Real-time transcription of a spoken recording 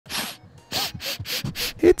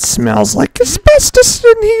It smells like asbestos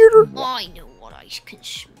in here. I know what I can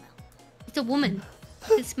smell. It's a woman. I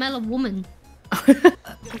can smell a woman.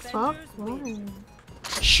 Fuck? Why?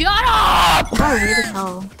 Shut up! Oh, weird as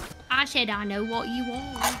hell. I said I know what you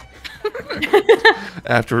want.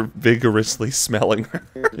 After vigorously smelling her.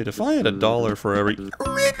 Dude, if I had $1 for every...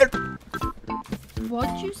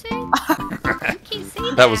 What'd you say? You can't say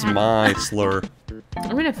that. That was my slur.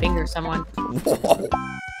 I'm gonna finger someone. Whoa.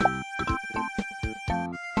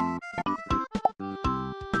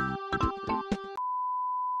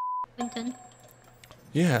 Quentin,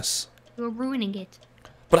 Yes. you're ruining it.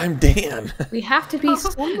 But I'm Dan. We have to be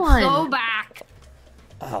someone. Go back.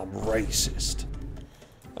 I'm racist.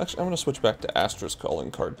 Actually, I'm gonna switch back to Astra's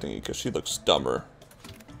calling card thingy because she looks dumber.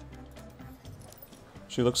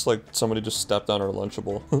 She looks like somebody just stepped on her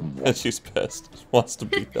Lunchable and she's pissed. She wants to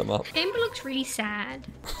beat them up. Amber looks really sad.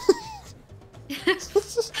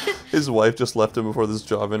 His wife just left him before this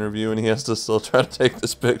job interview and he has to still try to take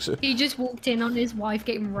this picture. He just walked in on his wife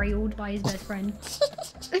getting railed by his best friend.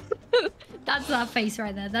 That's that face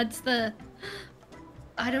right there. That's the...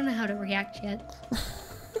 I don't know how to react yet.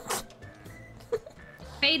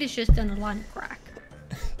 Fade has just done a line of crack.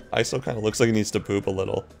 ISO kind of looks like he needs to poop a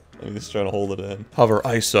little. And he's trying to hold it in. Hover,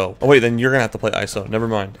 ISO. Oh wait, then you're gonna have to play ISO. Never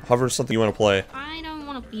mind. Hover is something you want to play. I don't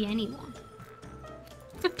want to be anyone.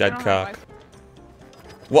 Dead cock.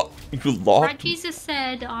 What? You lost? Right, Jesus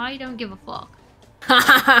said, I don't give a fuck.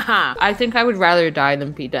 I think I would rather die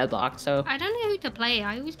than be deadlocked, so. I don't know who to play.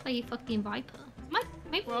 I always play fucking Viper.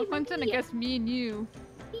 Maybe. Well, Quentin, I guess me and you.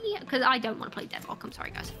 Yeah, because I don't want to play Deadlock. I'm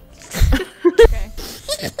sorry, guys. Okay.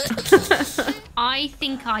 I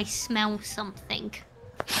think I smell something.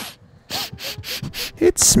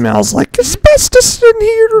 It smells like asbestos in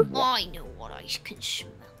here. I know what I can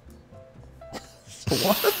smell.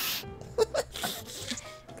 What?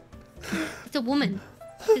 It's a woman.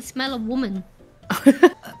 I can smell a woman.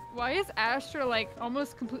 Why is Astra like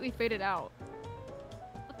almost completely faded out?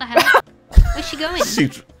 What the hell? Where's she going?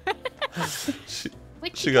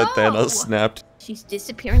 Where'd She got go? Thanos snapped. She's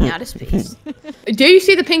disappearing out of space. Do you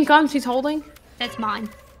see the pink gun she's holding? That's mine.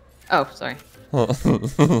 Oh, sorry. My It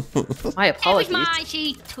was apologies. mine.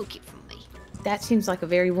 She took it from me. That seems like a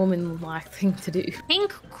very woman-like thing to do.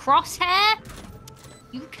 Pink crosshair?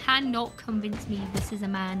 You cannot convince me this is a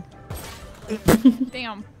man.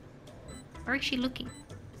 Damn. Where is she looking?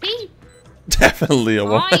 See? Definitely a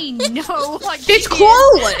woman. I know. Like She's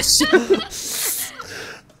clueless!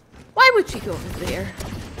 Why would she go over there?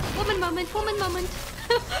 Woman moment, woman moment.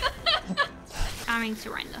 I mean,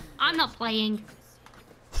 surrender. I'm not playing.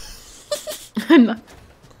 I'm not.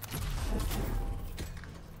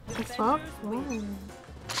 The fuck? Whoa.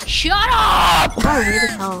 Shut up! Oh, weird as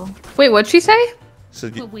hell. Wait, what'd she say? So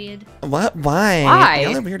We're weird. what? Why? Why?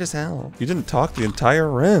 Y'all are weird as hell. You didn't talk the entire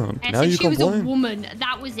round. I Now said you she was a complain. woman.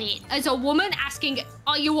 That was it. As a woman asking,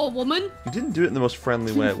 are you a woman? You didn't do it in the most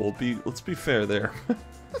friendly way. Let's be fair there.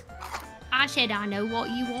 I said I know what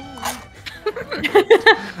you want.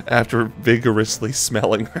 After vigorously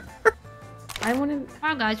smelling her. I want to.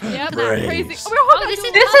 Wow, guys. Yep, Brains. crazy. Oh, this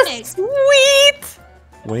is This perfect. is sweet!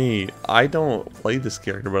 Wait, I don't play this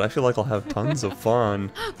character, but I feel like I'll have tons of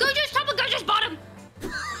fun. Go just top and go just bottom.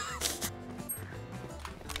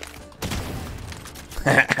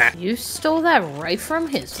 You stole that right from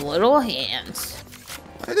his little hands.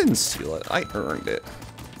 I didn't steal it. I earned it.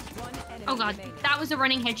 Oh god, that was a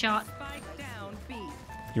running headshot.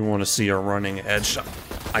 You want to see a running headshot?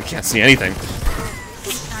 I can't see anything.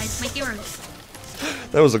 Guys, my heroes.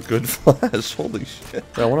 That was a good flash. Holy shit.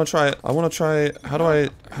 I want to try. How do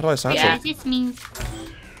I satchel? Yeah. What does this mean?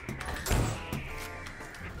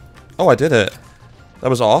 Oh, I did it. That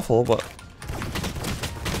was awful, but.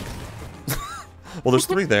 Well, there's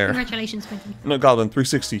 3 there. Congratulations, Quentin. No, Goblin,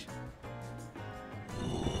 360.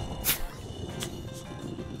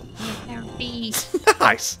 Therapy.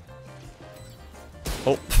 Nice.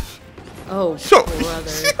 Oh. Oh, So,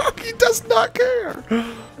 brother. he does not care.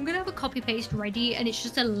 I'm gonna have a copy paste ready, and it's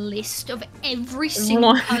just a list of every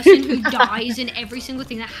single What? person who dies and every single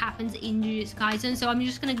thing that happens in Jujutsu Kaisen. So I'm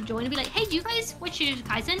just gonna join and be like, "Hey, do you guys watch Jujutsu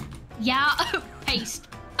Kaisen?" Yeah, paste.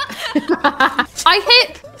 I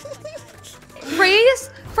hit raise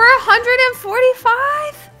for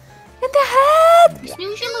 145 in the head.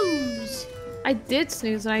 Snooze, you lose. I did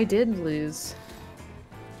snooze and I did lose.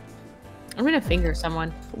 I'm gonna finger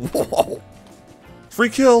someone. Whoa. Free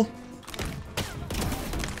kill.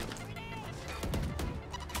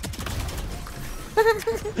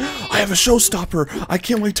 I have a showstopper. I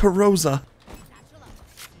can't wait to Rosa.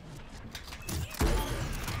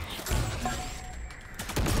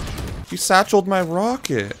 He satcheled my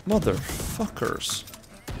rocket. Mother. Fuckers.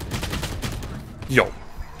 Yo.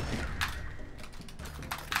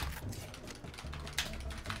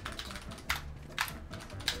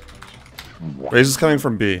 Raze is coming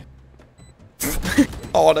from B.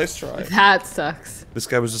 Oh, nice try. That sucks. This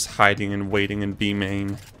guy was just hiding and waiting in B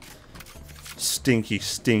main. Stinky,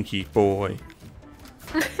 stinky boy.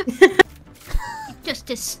 Just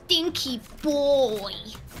a stinky boy.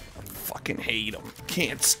 Fucking hate him.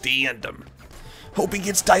 Can't stand him. Hope he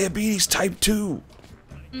gets diabetes type 2.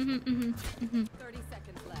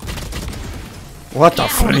 What the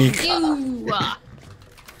freak? You.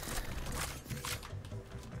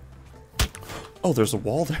 Oh, there's a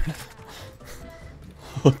wall there.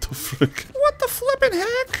 What the frick? What the flippin'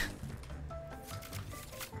 heck?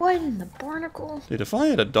 What in the barnacle? Dude, if I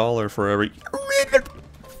had $1 for every...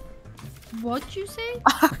 What'd you say? You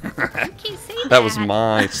can't say that. That was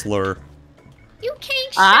my slur. You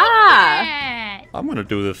can't say Ah. that. I'm gonna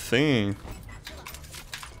do the thing.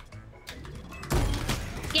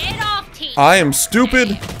 Get off, team. I am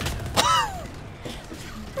stupid.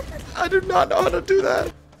 I do not know how to do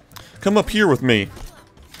that. Come up here with me.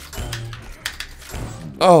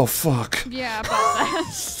 Oh, fuck. Yeah, about that.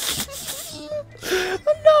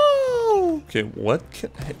 No! Okay, what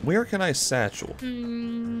can... Where can I satchel?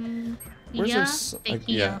 Where's Yeah,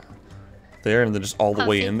 yeah. There, and then just all the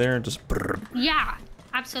way in there, and just... Brrr. Yeah,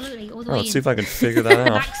 absolutely. All the Oh, way let's in. see if I can figure that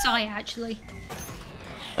out. Backside, actually.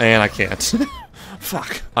 And I can't.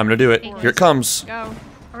 Fuck. I'm gonna do it. Here it comes. Go.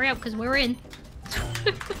 Hurry up, because we're in.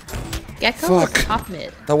 Gecko Fuck. was top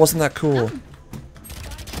mid. That wasn't that cool.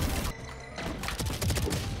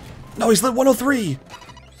 No, he's lit 103.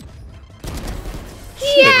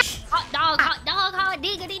 Yeah. Hot dog, hot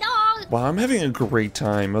diggity dog. Wow, I'm having a great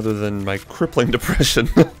time, other than my crippling depression.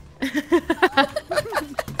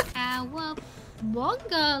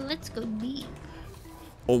 Cowabunga, let's go deep.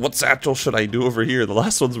 Well, what satchel should I do over here? The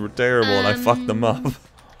last ones were terrible, and I fucked them up.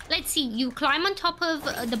 Let's see, you climb on top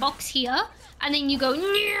of the box here, and then you go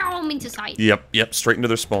into sight. Yep, straight into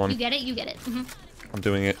their You spawn. get it, you get it. I'm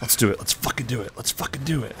doing it. Let's do it. Let's fucking do it. Let's fucking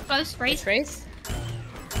do it. Close, race. Race?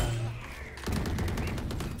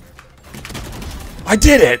 I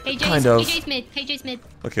did it! KJ's, Kind of. KJ's mid.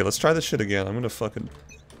 Okay, let's try this shit again. I'm gonna fucking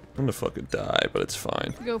die, but it's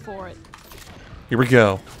fine. Go for it. Here we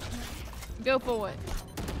go. Go for it.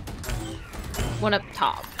 One up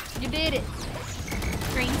top. You did it.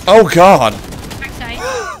 Green, Oh god! backside.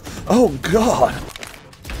 Oh god!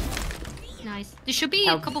 Nice. There should be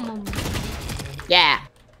a couple more. Yeah.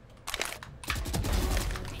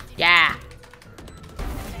 Yeah.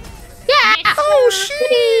 Yes, Oh sir.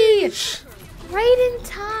 sheesh! Right in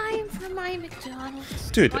time for my McDonald's.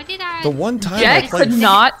 Dude, Why did I... the one time I Jack played... could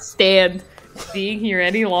not stand being here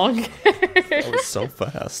any longer. That was so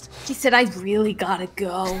fast. He said, I really gotta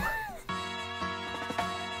go.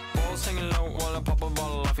 Singing low while I pop a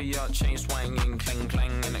bottle off of your chain swinging, clang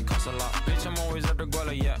clang, and it costs a lot. Bitch, I'm always at the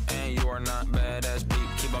guala, yeah, and you are not badass beat.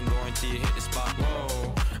 Keep on going till you hit the spot.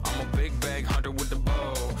 Whoa, I'm a big bag hunter with the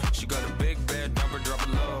bow. She got a big bed, number drop it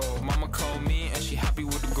low. Mama called me and she happy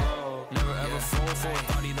with the grow. Never ever fall for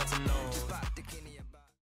a body that's a no.